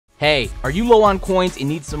Hey, are you low on coins and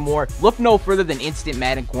need some more? Look no further than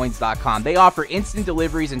InstantMaddenCoins.com. They offer instant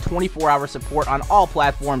deliveries and 24-hour support on all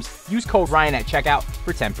platforms. Use code Ryan at checkout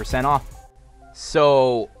for 10% off.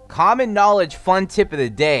 So, common knowledge fun tip of the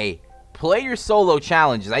day, play your solo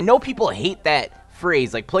challenges. I know people hate that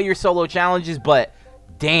phrase, like play your solo challenges, but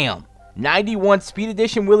damn, 91 Speed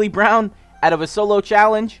Edition Willie Brown out of a solo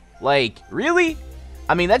challenge? Like, really?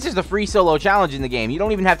 I mean, that's just a free solo challenge in the game. You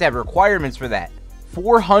don't even have to have requirements for that.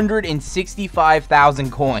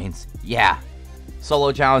 465,000 coins. Yeah,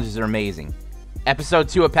 solo challenges are amazing. Episode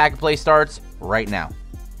 2 of Pack and Play starts right now.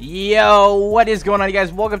 Yo, what is going on, you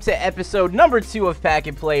guys? Welcome to episode number 2 of Pack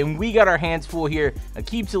and Play, and we got our hands full here.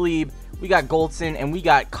 Aqib Talib, we got Goldson, and we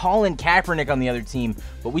got Colin Kaepernick on the other team.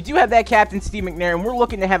 But we do have that captain, Steve Mcnair, and we're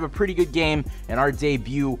looking to have a pretty good game in our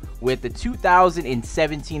debut with the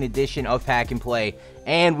 2017 edition of Pack and Play.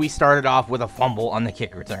 And we started off with a fumble on the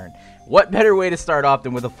kick return. What better way to start off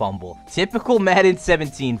than with a fumble? Typical Madden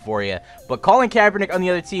 17 for you. But Colin Kaepernick on the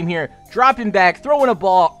other team here, dropping back, throwing a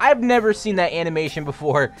ball. I've never seen that animation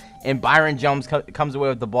before. And Byron Jones comes away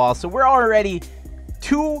with the ball. So we're already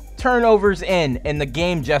 2 turnovers in, and the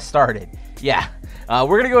game just started. Yeah, we're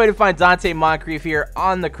going to go ahead and find Mcnair here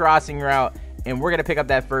on the crossing route, and we're going to pick up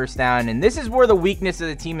that first down. And this is where the weakness of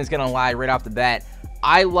the team is going to lie right off the bat.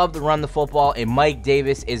 I love to run the football, and Mike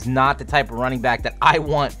Davis is not the type of running back that I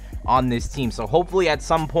want on this team. So hopefully at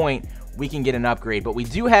some point we can get an upgrade. But we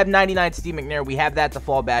do have 99 Steve Mcnair. We have that to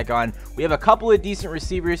fall back on. We have a couple of decent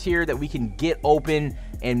receivers here that we can get open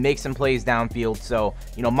and make some plays downfield. So,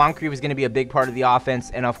 you know, Mcnair is going to be a big part of the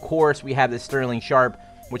offense. And, of course, we have this Sterling Sharp,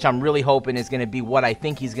 which I'm really hoping is going to be what I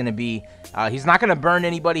think he's going to be. He's not going to burn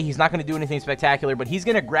anybody. He's not going to do anything spectacular, but he's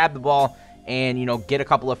going to grab the ball and, you know, get a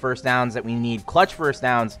couple of first downs that we need, clutch first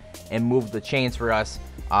downs, and move the chains for us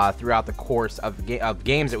throughout the course of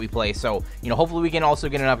games that we play. So, you know, hopefully we can also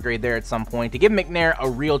get an upgrade there at some point to give Mcnair a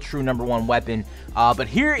real true #1 weapon. But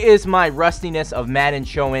here is my rustiness of Madden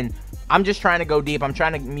showing. I'm just trying to go deep. I'm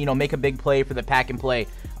trying to, you know, make a big play for the Pack and Play,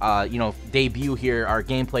 you know, debut here, our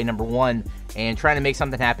gameplay #1, and trying to make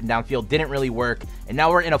something happen downfield. Didn't really work, and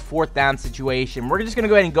now we're in a 4th down situation. We're just going to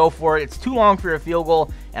go ahead and go for it. It's too long for a field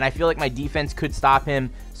goal, and I feel like my defense could stop him,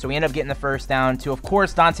 so we end up getting the first down to, of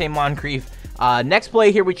course, Mcnair. Next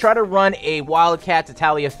play here, we try to run a Wildcat to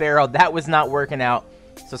Taliaferro. That was not working out.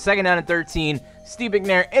 So 2nd down and 13, Steve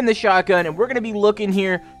Mcnair in the shotgun, and we're going to be looking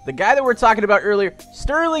here. The guy that we're talking about earlier,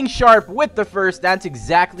 Sterling Sharp with the first. That's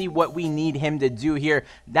exactly what we need him to do here.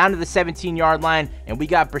 Down to the 17-yard line, and we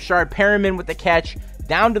got Brashard Perriman with the catch.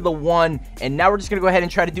 Down to the 1, and now we're just going to go ahead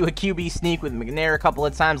and try to do a QB sneak with Mcnair a couple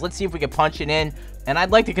of times. Let's see if we can punch it in. And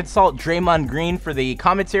I'd like to consult Draymond Green for the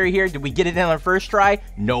commentary here. Did we get it in on our first try?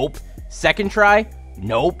 Nope. Second try?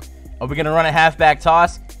 Nope. Are we going to run a halfback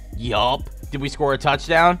toss? Yup. Did we score a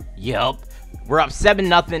touchdown? Yup. We're up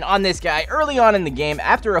 7-0 on this guy early on in the game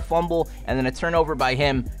after a fumble and then a turnover by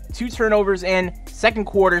him. 2 turnovers in, 2nd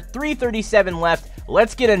quarter, 3:37 left.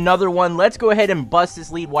 Let's get another one. Let's go ahead and bust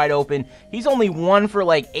this lead wide open. He's only 1 for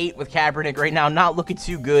like 8 with Kaepernick right now. Not looking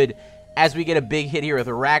too good as we get a big hit here with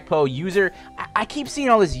a Rakpo. User, I keep seeing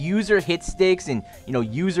all this user hit sticks and, you know,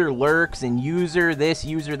 user lurks and user this,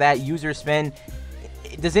 user that, user spin.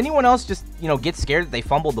 Does anyone else just, you know, get scared that they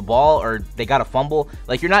fumbled the ball or they got a fumble?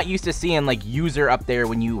 Like, you're not used to seeing, like, user up there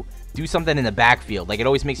when you do something in the backfield. Like, it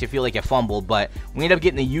always makes you feel like you fumbled, but we end up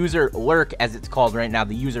getting the user lurk, as it's called right now,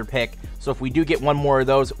 the user pick. So if we do get one more of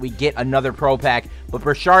those, we get another pro pack. But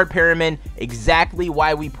Brashard Perriman, exactly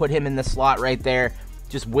why we put him in the slot right there.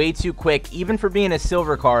 Just way too quick, even for being a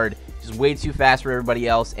silver card. Just way too fast for everybody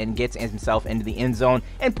else, and gets himself into the end zone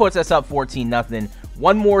and puts us up 14-0.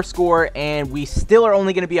 One more score, and we still are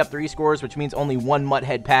only going to be up 3 scores, which means only 1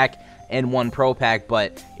 Mudhead pack and 1 pro pack.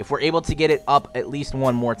 But if we're able to get it up at least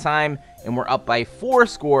one more time, and we're up by 4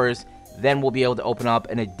 scores, then we'll be able to open up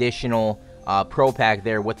an additional pro pack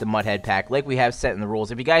there with the Mudhead pack, like we have set in the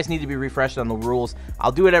rules. If you guys need to be refreshed on the rules,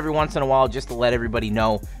 I'll do it every once in a while just to let everybody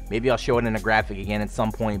know. Maybe I'll show it in a graphic again at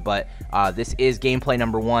some point, but this is gameplay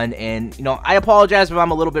 #1, and, you know, I apologize if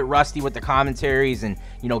I'm a little bit rusty with the commentaries and,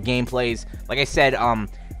 you know, gameplays. Like I said, I'm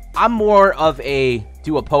more of a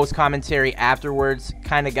do a post commentary afterwards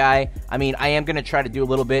kind of guy. I mean, I am going to try to do a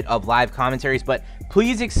little bit of live commentaries, but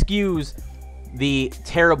please excuse the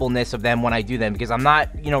terribleness of them when I do them, because I'm not,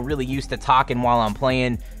 you know, really used to talking while I'm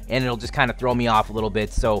playing, and it'll just kind of throw me off a little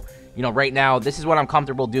bit. So, you know, right now, this is what I'm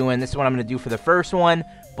comfortable doing. This is what I'm going to do for the first one,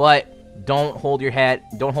 but don't hold your head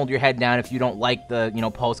down if you don't like the, you know,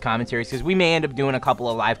 post commentaries, because we may end up doing a couple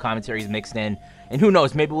of live commentaries mixed in, and who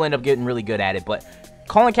knows, maybe we'll end up getting really good at it. But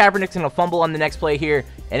Colin Kaepernick's going to fumble on the next play here,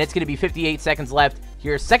 and it's going to be 58 seconds left.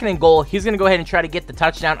 Here's 2nd and goal. He's going to go ahead and try to get the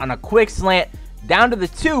touchdown on a quick slant down to the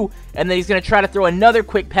 2, and then he's going to try to throw another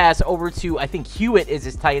quick pass over to, I think Hewitt is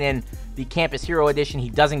his tight end, the Campus Hero Edition. He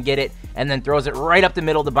doesn't get it, and then throws it right up the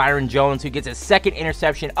middle to Byron Jones, who gets his 2nd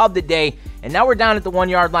interception of the day, and now we're down at the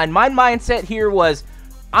 1-yard line. My mindset here was,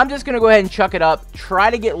 I'm just going to go ahead and chuck it up, try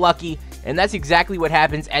to get lucky, and that's exactly what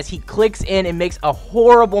happens as he clicks in and makes a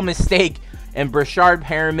horrible mistake, and Brashard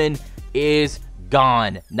Perriman is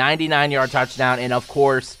gone. 99-yard touchdown, and of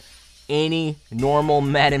course, any normal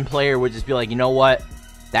Madden player would just be like, you know what?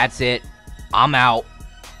 That's it. I'm out.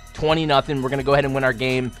 20-0. We're going to go ahead and win our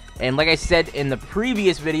game. And like I said in the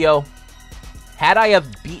previous video, had I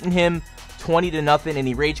have beaten him 20-0 and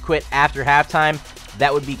he rage quit after halftime,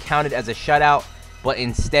 that would be counted as a shutout. But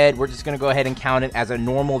instead, we're just going to go ahead and count it as a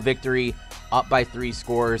normal victory, up by 3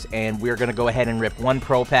 scores. And we're going to go ahead and rip 1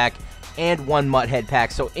 Pro Pack and 1 Mudhead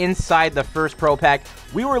Pack. So inside the first Pro Pack,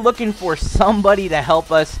 we were looking for somebody to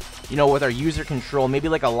help us, you know, with our user control, maybe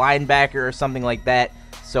like a linebacker or something like that.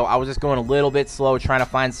 So I was just going a little bit slow, trying to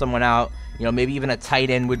find someone out. You know, maybe even a tight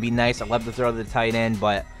end would be nice. I'd love to throw to the tight end,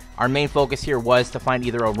 but our main focus here was to find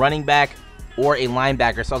either a running back or a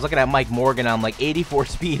linebacker. So I was looking at Mike Morgan on like 84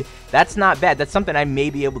 speed. That's not bad. That's something I may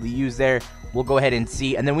be able to use there. We'll go ahead and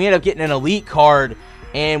see. And then we ended up getting an elite card,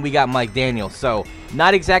 and we got Mike Daniels. So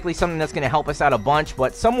not exactly something that's going to help us out a bunch,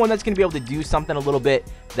 but someone that's going to be able to do something a little bit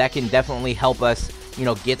that can definitely help us, you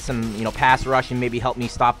know, get some, you know, pass rush and maybe help me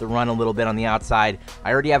stop the run a little bit on the outside.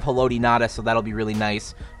 I already have Haloti Ngata, so that'll be really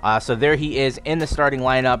nice. So there he is in the starting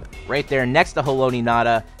lineup right there next to Haloti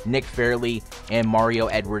Ngata, Nick Fairley, and Mario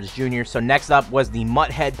Edwards Jr. So next up was the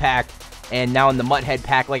Mudhead Pack. And now in the Mudhead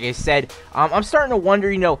Pack, like I said, I'm starting to wonder,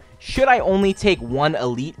 you know, should I only take 1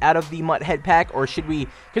 elite out of the Mudhead Pack, or should we,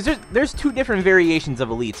 because there's 2 different variations of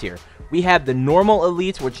elites here. We have the normal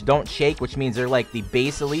elites, which don't shake, which means they're like the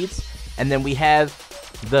base elites, and then we have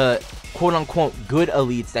the quote-unquote good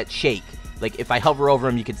elites that shake. Like, if I hover over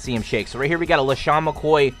them, you can see them shake. So right here we got a LaShawn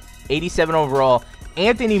McCoy, 87 overall,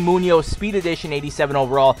 Anthony Munoz, Speed Edition, 87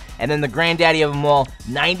 overall, and then the granddaddy of them all,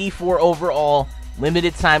 94 overall,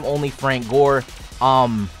 limited time only Frank Gore.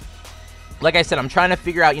 Like I said, I'm trying to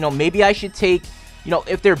figure out, you know, maybe I should take, you know,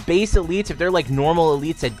 if they're base elites, if they're like normal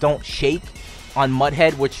elites that don't shake on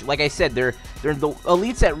Mudhead, which, like I said, they're the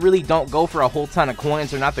elites that really don't go for a whole ton of coins.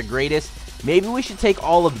 They're not the greatest. Maybe we should take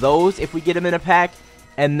all of those if we get them in a pack,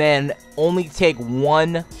 and then only take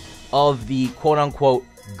 1 of the quote-unquote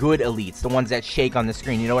good elites, the ones that shake on the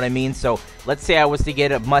screen, you know what I mean? So let's say I was to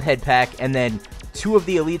get a Mudhead Pack, and then 2 of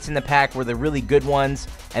the elites in the pack were the really good ones,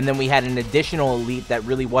 and then we had an additional elite that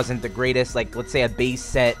really wasn't the greatest, like let's say a base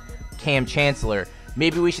set Cam Chancellor.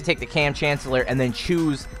 Maybe we should take the Cam Chancellor and then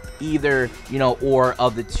choose either, you know, or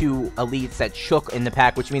of the 2 elites that shook in the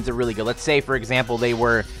pack, which means they're really good. Let's say, for example, they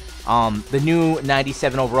were the new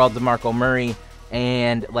 97 overall DeMarco Murray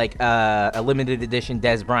and like a limited edition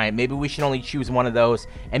Dez Bryant. Maybe we should only choose 1 of those,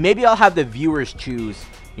 and maybe I'll have the viewers choose,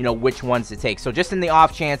 you know, which ones to take. So just in the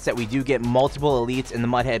off chance that we do get multiple elites in the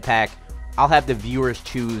Mudhead Pack, I'll have the viewers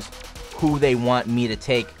choose who they want me to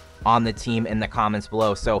take on the team in the comments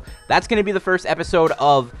below. So that's going to be the first episode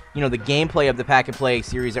of, you know, the gameplay of the Pack and Play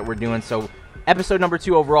series that we're doing. So episode number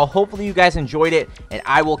 2 overall. Hopefully you guys enjoyed it, and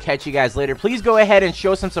I will catch you guys later. Please go ahead and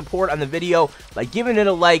show some support on the video by giving it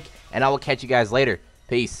a like, and I will catch you guys later.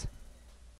 Peace.